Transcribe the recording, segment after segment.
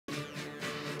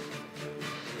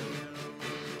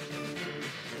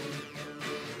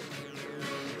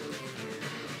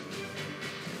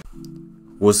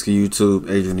What's good, YouTube?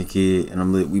 Adriannthakidd,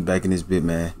 and we back in this bit,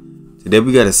 man. Today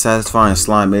we got a satisfying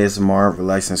slime ASMR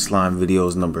relaxing slime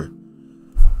videos number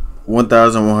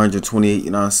 1128.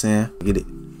 You know what I'm saying? Get it.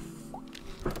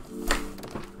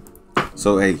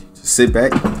 So hey, just sit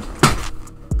back,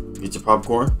 get your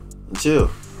popcorn, and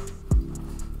chill.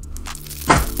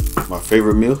 My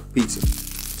favorite meal, pizza.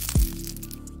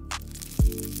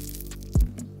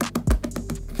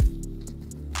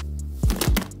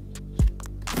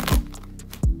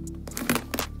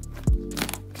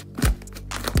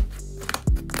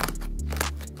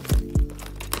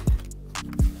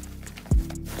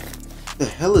 The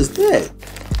hell is that?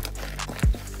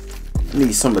 I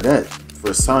need some of that for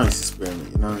a science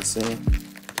experiment, you know what I'm saying?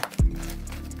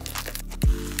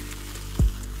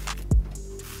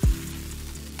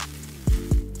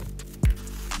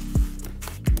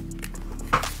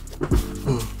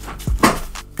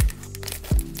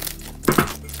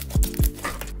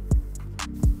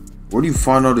 Where do you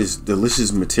find all this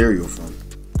delicious material from?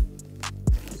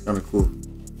 It's kind of cool.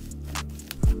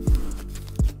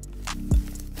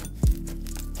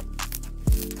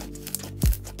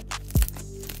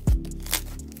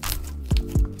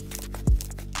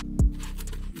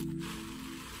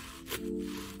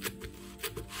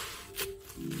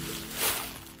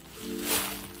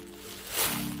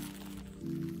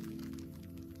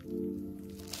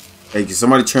 Hey, can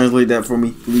somebody translate that for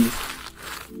me, please?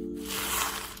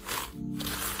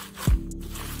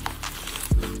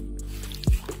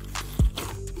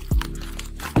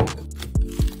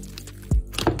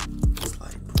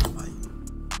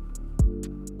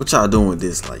 What y'all doing with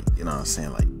this? Like, you know what I'm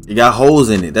saying? Like, it got holes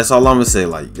in it. That's all I'm gonna say.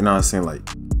 Like, you know what I'm saying? Like,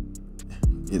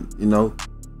 you know,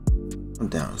 I'm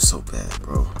down so bad,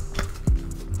 bro.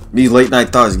 These late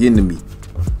night thoughts getting to me.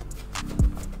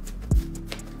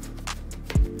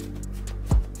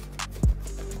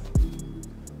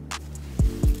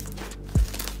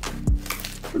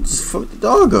 Just fuck the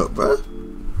dog up, bro.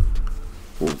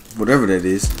 Well, whatever that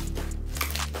is.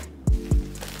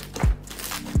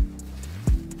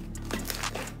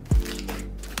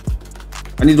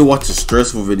 I need to watch a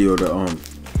stressful video to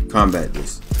combat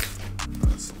this.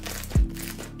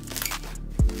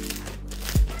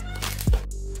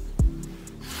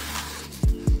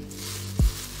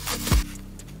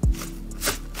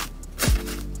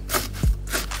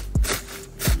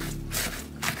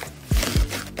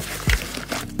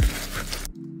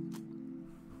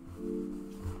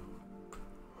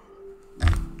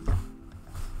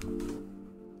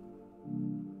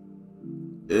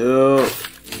 Ew.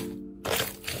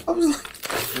 I was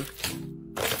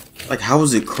like, how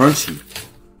is it crunchy?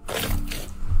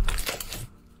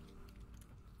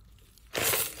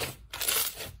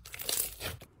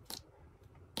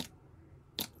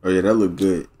 Oh yeah, that looked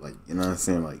good. Like, you know what I'm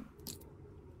saying? Like,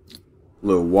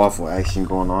 little waffle action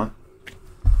going on.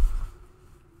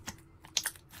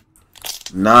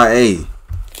 Nah, hey,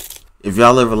 if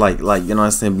y'all ever like, you know what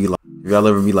I'm saying, if y'all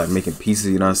ever be like making pieces,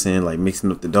 you know what I'm saying, like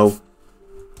mixing up the dough.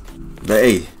 But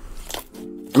hey,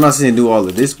 I'm not saying do all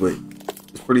of this, but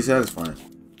it's pretty satisfying.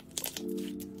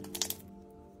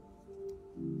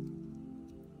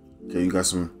 Okay, you got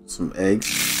some eggs.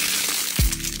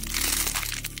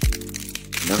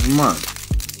 Never mind.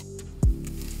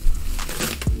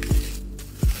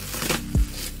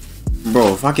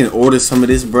 Bro, if I can order some of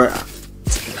this, bro,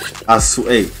 I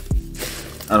swear. Hey,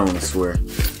 I don't want to swear.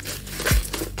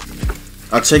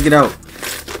 I'll check it out.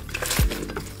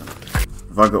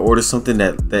 If I could order something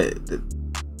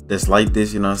that's like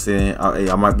this, you know what I'm saying?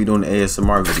 I might be doing an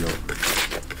ASMR video.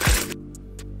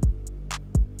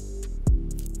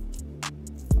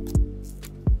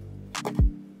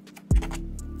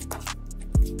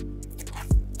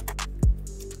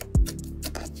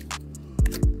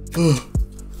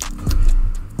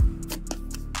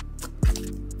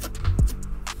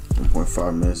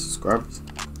 $1.5 million subscribers.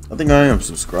 I think I am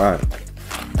subscribed.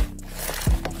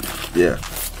 Yeah.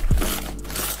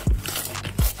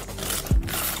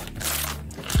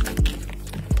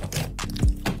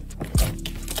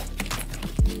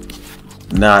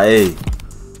 Nah, hey,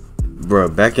 bro,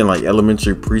 back in like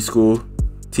elementary, preschool,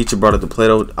 teacher brought up the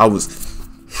Play-Doh. I was,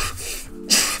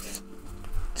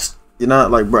 you know,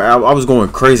 like, bro, I was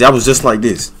going crazy. I was just like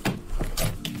this.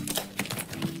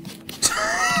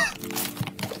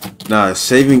 Nah,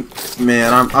 shaving,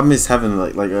 man, I miss having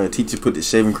like a teacher put the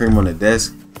shaving cream on the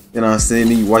desk. You know what I'm saying?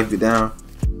 Then you wipe it down.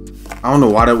 I don't know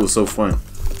why that was so fun.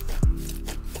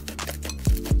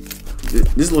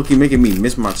 This low-key making me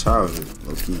miss my childhood,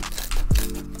 low-key.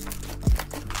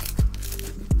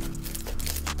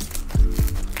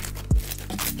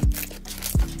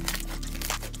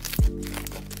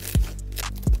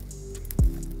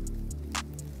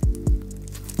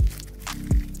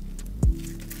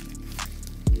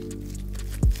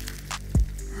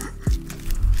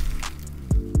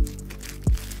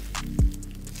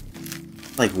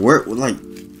 Like where, like,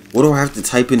 what do I have to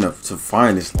type in to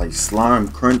find this? Like slime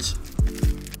crunch,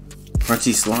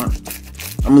 crunchy slime.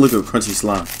 I'm gonna look at crunchy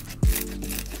slime.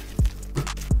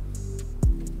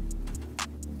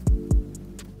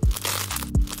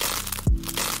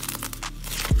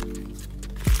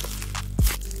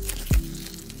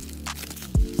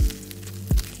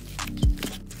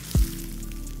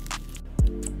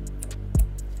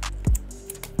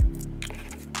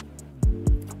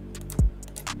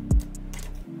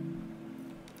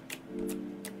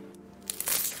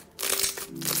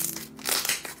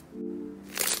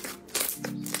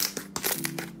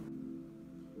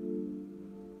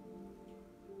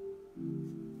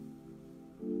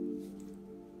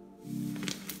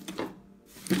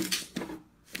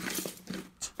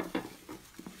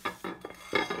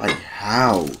 Like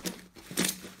how?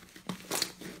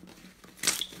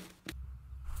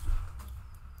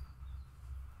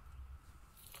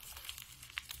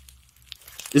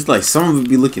 It's like some of it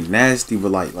be looking nasty, but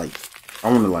like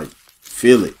I want to like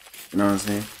feel it. You know what I'm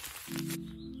saying?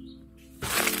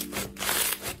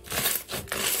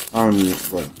 I don't even.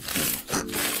 Well,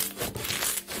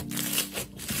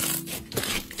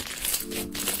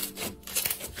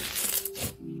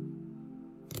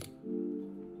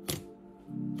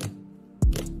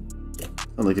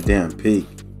 I'm like a damn pig.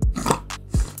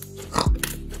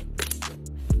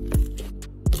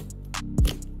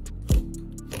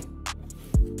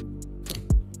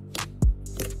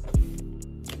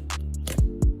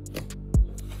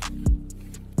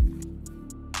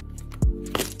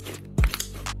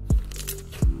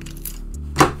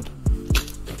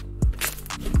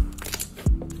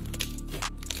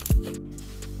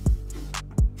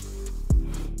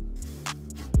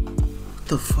 What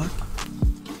the fuck?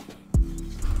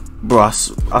 Bro,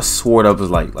 I swore that was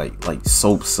like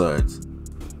soap suds.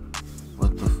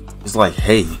 What the? It's like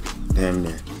hay, damn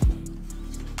near.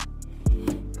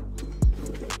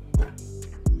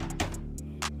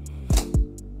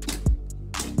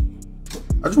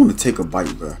 I just want to take a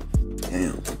bite, bro.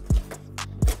 Damn.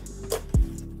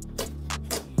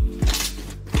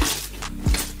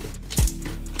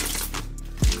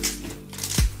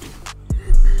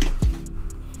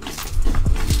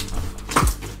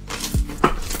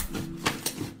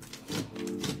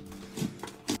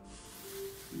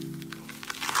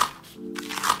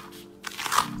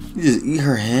 You just eat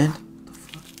her hand?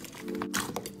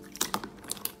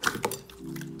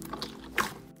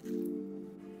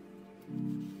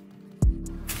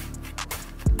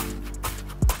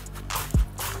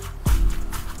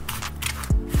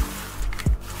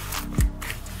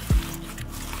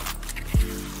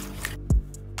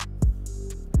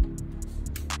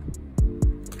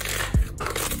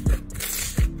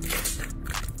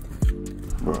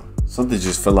 Bro, something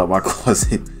just fell out my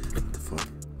closet. What the fuck?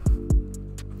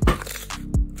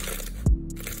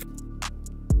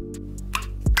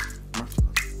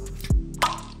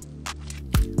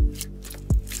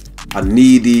 I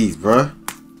need these, bruh.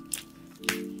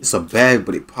 It's a bag,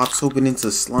 but it pops open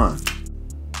into slime.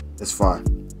 That's fine.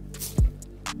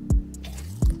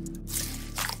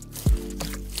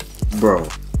 Bro,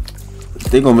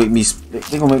 they gonna make me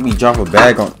drop a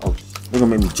bag on. Oh, they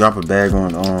gonna make me drop a bag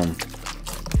on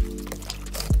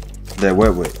that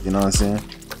wet. You know what I'm saying?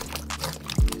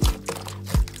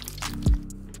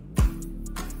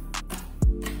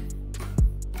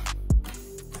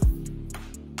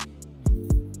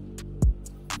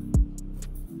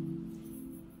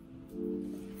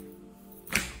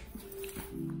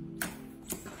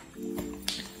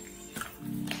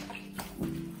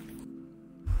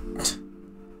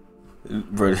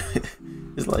 Bro,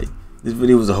 it's like this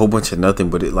video was a whole bunch of nothing,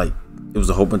 but it was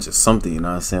a whole bunch of something. You know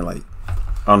what I'm saying? Like,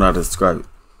 I don't know how to describe it.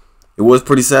 It was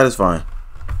pretty satisfying.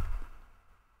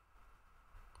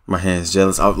 My hands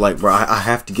jealous. I was like, bro, I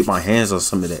have to get my hands on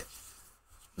some of that.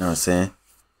 You know what I'm saying?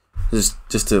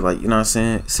 Just to, like, you know what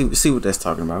I'm saying? See what that's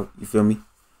talking about. You feel me?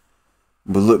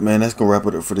 But look, man, that's gonna wrap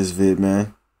it up for this vid,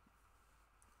 man.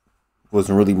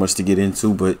 Wasn't really much to get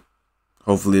into, but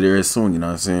hopefully there is soon. You know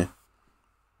what I'm saying?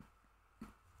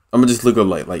 I'm gonna just look up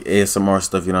like ASMR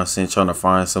stuff, you know what I'm saying? Trying to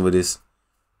find some of this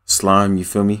slime, you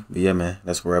feel me? But yeah, man,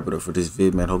 that's gonna wrap it up for this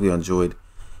vid, man. Hope you enjoyed.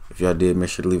 If y'all did, make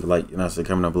sure to leave a like, you know what I'm saying?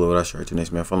 Comment down below what I share to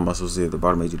next, man. Follow my socials at the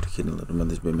bottom, Adriannthakidd, and let them know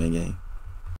this big man game.